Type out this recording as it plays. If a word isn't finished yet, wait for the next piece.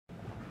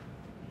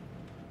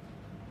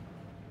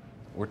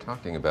We're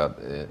talking about,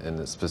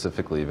 and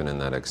specifically even in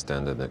that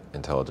extended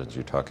intelligence,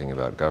 you're talking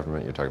about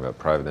government, you're talking about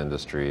private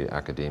industry,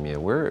 academia.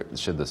 Where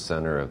should the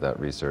center of that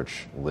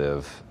research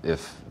live,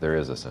 if there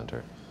is a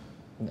center?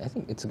 I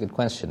think it's a good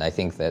question. I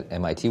think that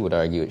MIT would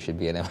argue it should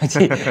be at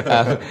MIT.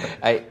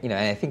 And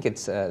I think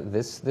it's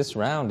this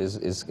round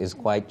is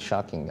quite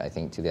shocking, I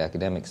think, to the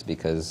academics,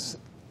 because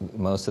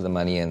most of the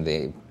money and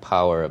the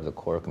power of the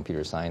core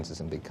computer science is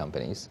in big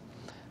companies.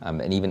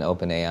 And even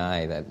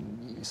OpenAI that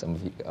some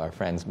of our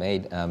friends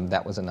made,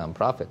 that was a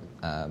nonprofit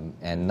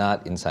and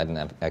not inside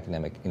an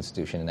academic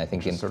institution. And I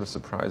think it's sort of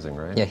surprising,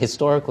 right? Yeah,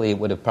 historically it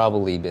would have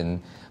probably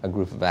been a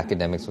group of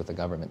academics with the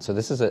government. So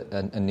this is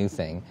a new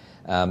thing.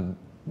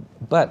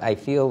 But I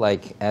feel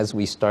like as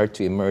we start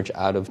to emerge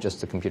out of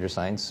just the computer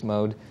science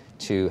mode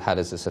to how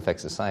does this affect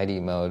society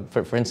mode,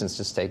 for instance,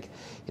 just take,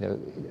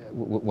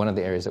 one of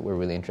the areas that we're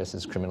really interested in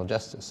is criminal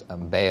justice,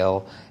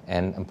 bail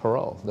and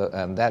parole.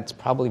 That's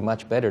probably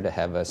much better to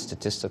have a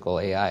statistical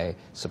AI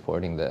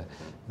supporting the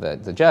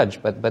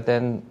judge, but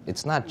then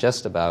it's not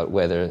just about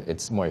whether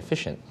it's more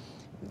efficient.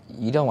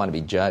 You don't want to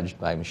be judged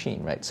by a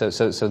machine, right?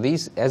 So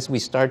these, as we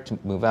start to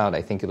move out,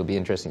 I think it'll be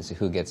interesting to see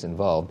who gets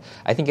involved.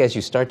 I think as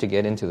you start to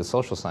get into the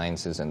social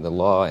sciences and the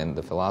law and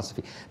the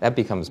philosophy, that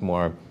becomes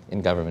more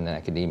in government and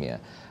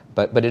academia.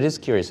 But it is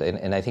curious,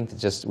 and I think that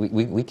just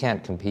we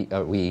can't compete.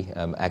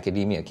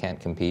 Academia can't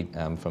compete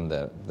from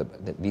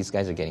these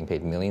guys are getting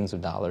paid millions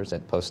of dollars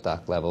at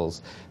postdoc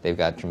levels. They've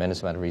got a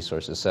tremendous amount of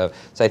resources. So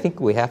I think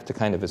we have to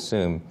kind of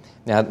assume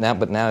now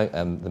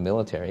the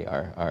military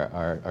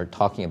are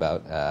talking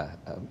about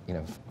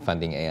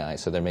funding AI.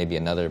 So there may be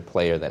another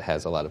player that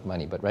has a lot of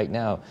money. But right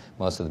now,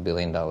 most of the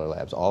billion-dollar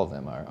labs, all of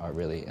them are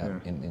really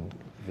in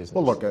business.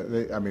 Well, look,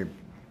 I mean,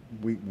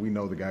 we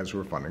know the guys who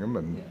are funding them,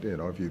 and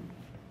if you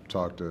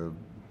talk to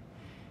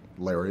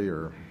Larry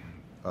or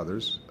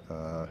others,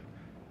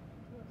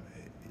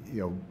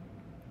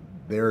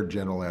 their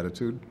general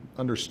attitude,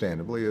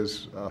 understandably,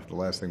 is the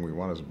last thing we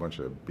want is a bunch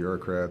of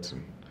bureaucrats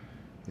and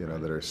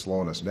that are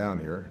slowing us down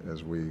here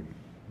as we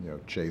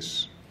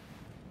chase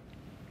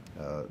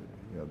the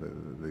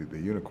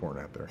unicorn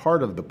out there.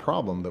 Part of the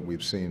problem that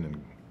we've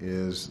seen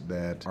is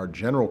that our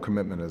general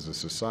commitment as a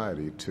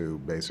society to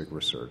basic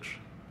research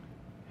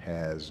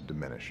has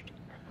diminished.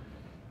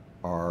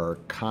 Our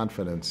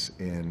confidence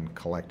in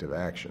collective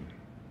action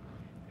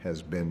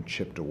has been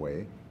chipped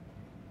away,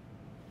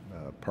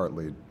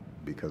 partly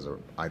because of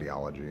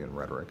ideology and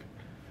rhetoric.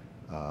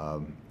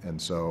 And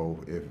so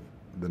if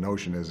the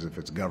notion is if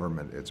it's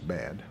government, it's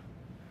bad.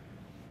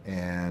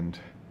 And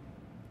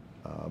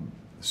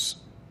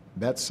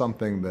that's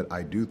something that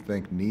I do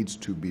think needs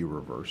to be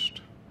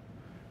reversed.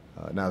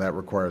 Now that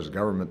requires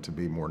government to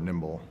be more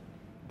nimble,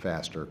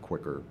 faster,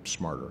 quicker,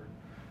 smarter.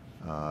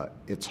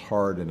 It's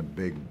hard in a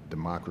big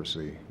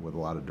democracy with a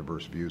lot of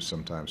diverse views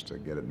sometimes to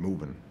get it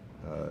moving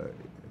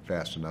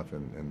fast enough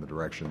in the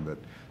direction that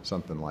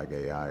something like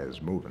AI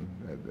is moving.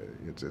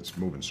 It's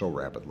moving so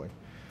rapidly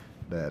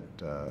that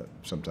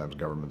sometimes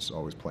government's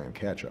always playing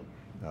catch up.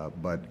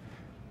 But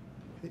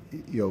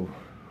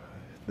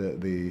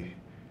the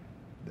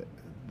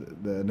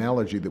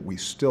analogy that we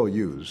still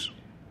use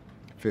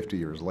 50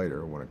 years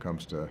later when it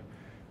comes to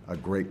a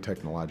great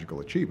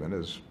technological achievement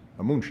is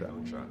a moonshot.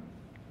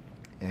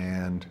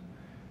 And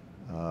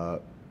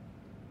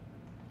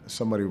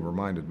somebody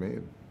reminded me,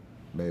 it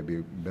may have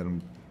been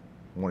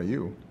one of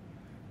you,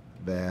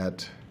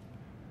 that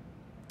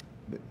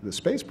the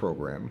space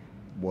program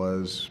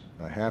was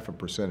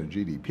 0.5% of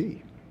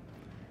GDP.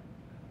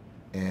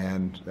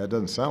 And that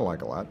doesn't sound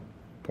like a lot,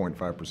 0.5%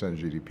 of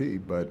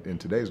GDP, but in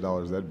today's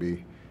dollars, that'd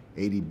be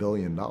 $80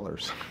 billion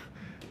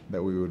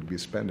that we would be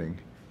spending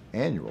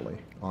annually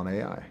on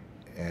AI.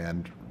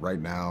 And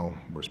right now,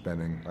 we're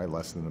spending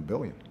less than $1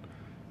 billion.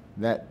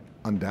 That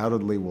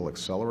undoubtedly will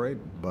accelerate,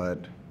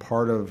 but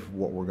part of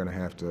what we're going to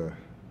have to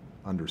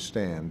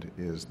understand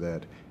is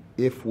that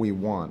if we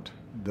want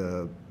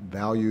the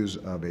values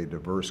of a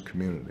diverse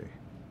community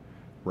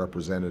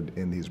represented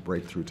in these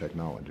breakthrough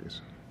technologies,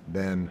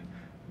 then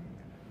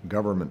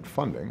government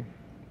funding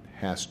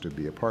has to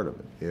be a part of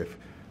it. If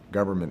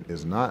government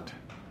is not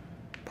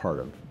part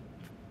of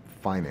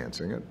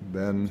financing it,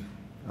 then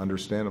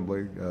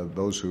understandably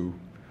those who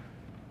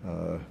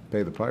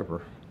pay the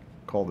piper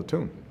call the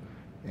tune.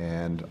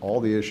 And all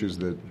the issues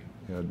that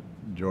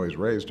Joi's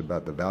raised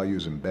about the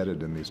values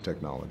embedded in these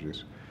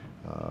technologies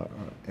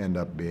end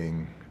up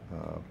being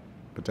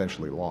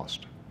potentially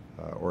lost,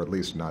 or at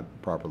least not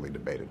properly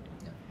debated.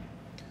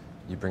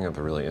 You bring up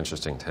a really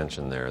interesting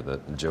tension there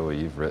that, Joi,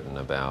 you've written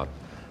about,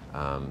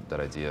 that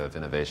idea of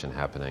innovation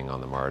happening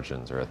on the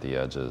margins or at the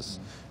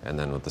edges. And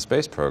then with the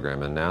space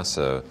program and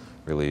NASA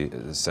really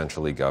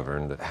centrally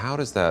governed, how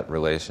does that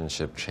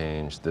relationship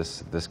change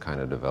this kind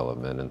of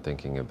development and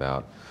thinking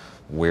about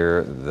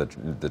where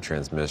the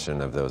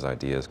transmission of those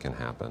ideas can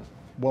happen?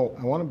 Well,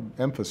 I want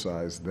to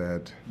emphasize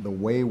that the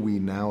way we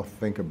now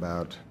think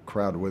about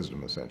crowd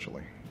wisdom,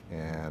 essentially,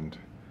 and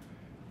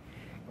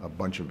a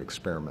bunch of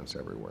experiments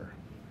everywhere,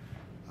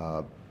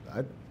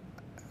 I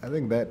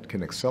think that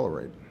can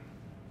accelerate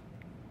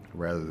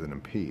rather than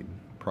impede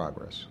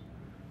progress.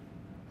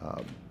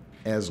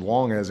 as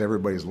long as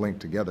everybody's linked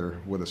together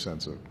with a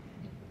sense of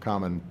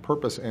common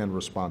purpose and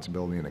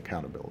responsibility and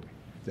accountability.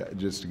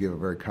 Just to give a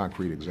very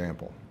concrete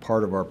example,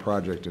 part of our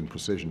project in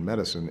precision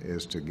medicine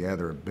is to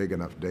gather a big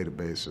enough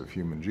database of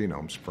human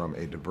genomes from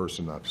a diverse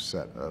enough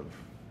set of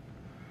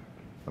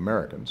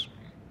Americans,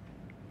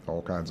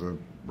 all kinds of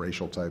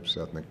racial types,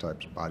 ethnic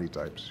types, body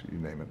types, you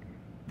name it,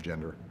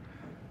 gender,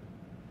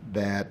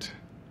 that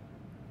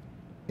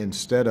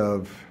instead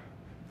of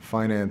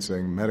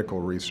financing medical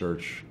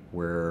research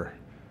where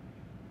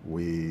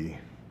we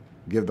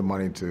give the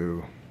money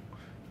to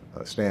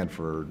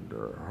Stanford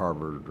or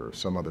Harvard or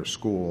some other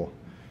school,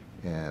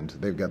 and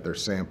they've got their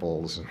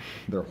samples, and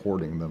they're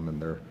hoarding them, and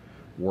they're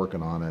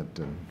working on it,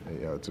 and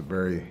it's a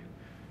very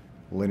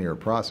linear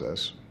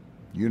process.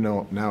 You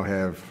now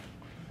have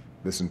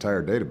this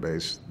entire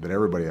database that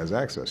everybody has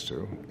access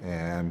to,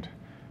 and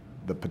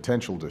the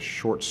potential to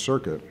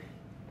short-circuit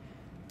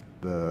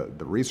the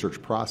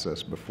research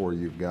process before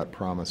you've got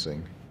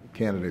promising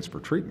candidates for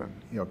treatment,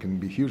 can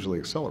be hugely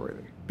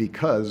accelerated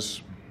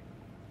because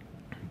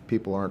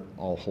people aren't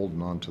all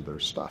holding on to their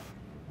stuff.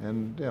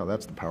 And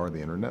that's the power of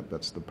the internet.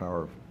 That's the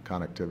power of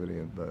connectivity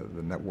and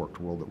the networked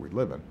world that we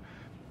live in.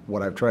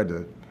 What I've tried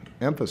to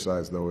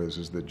emphasize, though,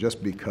 is that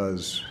just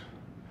because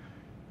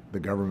the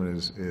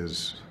government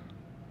is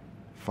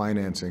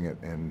financing it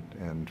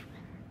and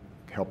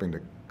helping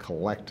to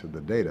collect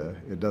the data,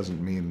 it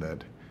doesn't mean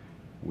that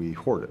we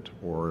hoard it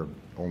or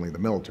only the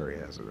military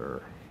has it,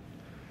 or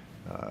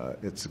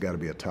it's got to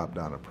be a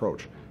top-down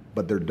approach.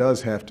 But there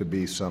does have to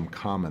be some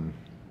common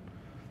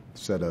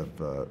set of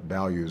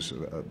values,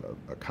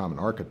 a common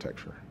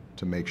architecture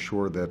to make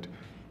sure that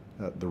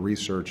the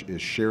research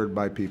is shared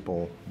by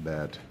people,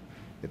 that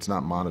it's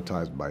not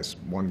monetized by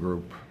one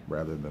group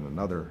rather than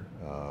another,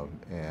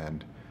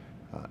 and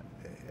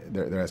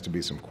there has to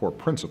be some core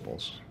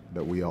principles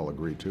that we all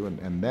agree to,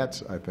 and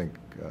that's, I think,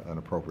 an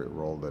appropriate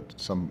role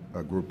that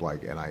a group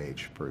like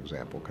NIH, for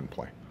example, can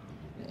play.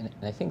 And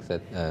I think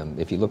that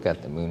if you look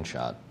at the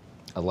Moonshot,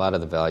 a lot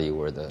of the value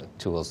were the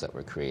tools that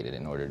were created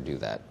in order to do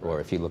that. Or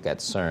if you look at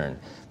CERN,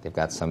 they've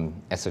got some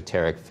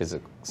esoteric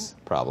physics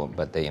problem,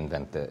 but they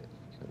invent the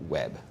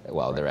web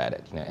while they're at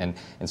it. And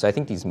so I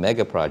think these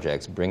mega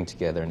projects bring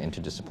together an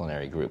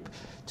interdisciplinary group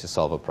to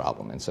solve a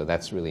problem. And so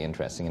that's really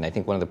interesting. And I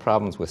think one of the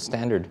problems with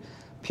standard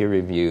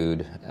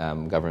peer-reviewed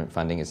government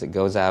funding is it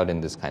goes out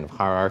in this kind of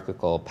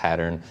hierarchical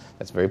pattern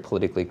that's very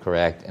politically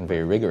correct and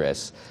very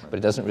rigorous, but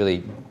it doesn't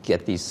really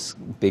get these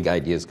big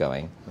ideas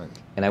going. Right.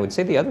 And I would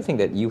say the other thing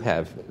that you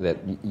have that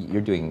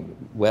you're doing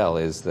well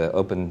is the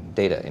open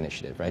data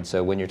initiative, right?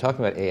 So when you're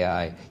talking about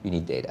AI, you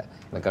need data.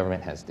 The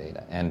government has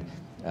data. And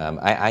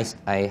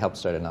I helped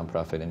start a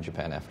nonprofit in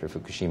Japan after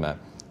Fukushima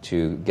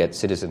to get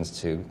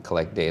citizens to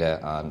collect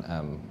data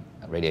on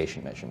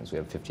radiation measurements. We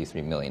have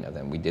 53 million of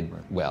them. We did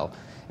well.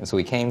 And so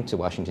we came to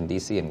Washington,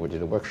 D.C., and we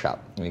did a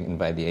workshop. We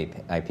invited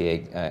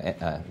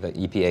the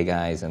EPA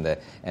guys and the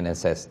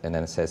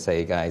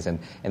NSSA guys, and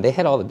they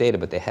had all the data,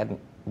 but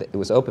it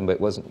was open, but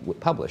it wasn't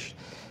published.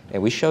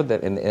 And we showed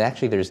that, and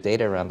actually there's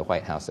data around the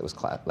White House that was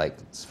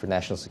for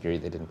national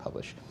security they didn't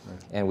publish. Right.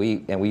 And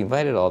we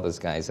invited all those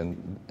guys,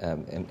 and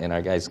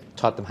our guys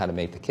taught them how to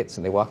make the kits,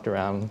 and they walked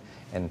around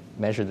and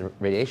measured the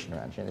radiation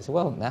around here. And they said,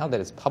 well, now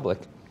that it's public,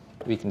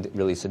 we can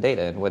release the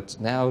data. And what's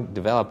now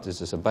developed is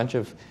just a bunch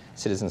of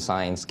citizen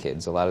science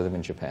kids, a lot of them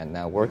in Japan,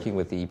 now working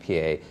with the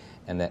EPA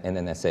and the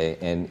NSA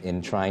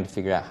in trying to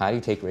figure out how do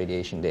you take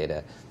radiation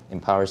data,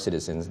 empower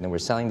citizens, and then we're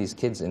selling these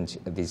kits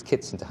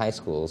into high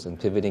schools and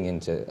pivoting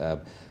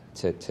into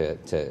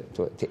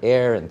to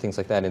air and things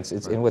like that.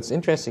 And what's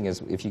interesting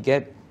is if you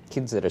get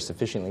kids that are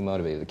sufficiently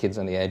motivated, the kids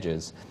on the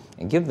edges,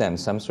 and give them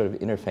some sort of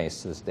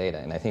interface to this data.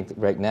 And I think that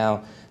right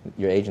now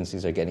your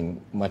agencies are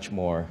getting much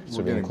more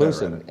sort of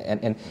inclusive.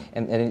 And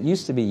it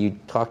used to be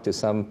you'd talk to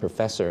some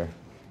professor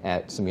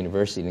at some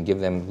university and give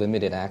them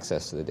limited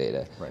access to the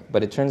data. Right.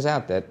 But it turns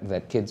out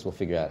that kids will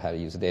figure out how to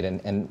use the data.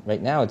 And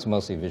right now it's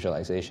mostly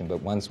visualization,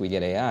 but once we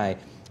get AI,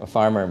 a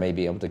farmer may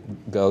be able to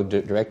go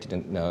direct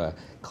to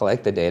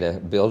collect the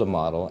data, build a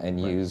model, and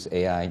use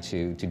AI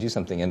to do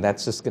something. And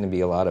that's just going to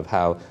be a lot of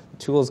how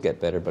tools get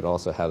better, but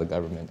also how the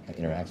government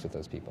interacts with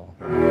those people.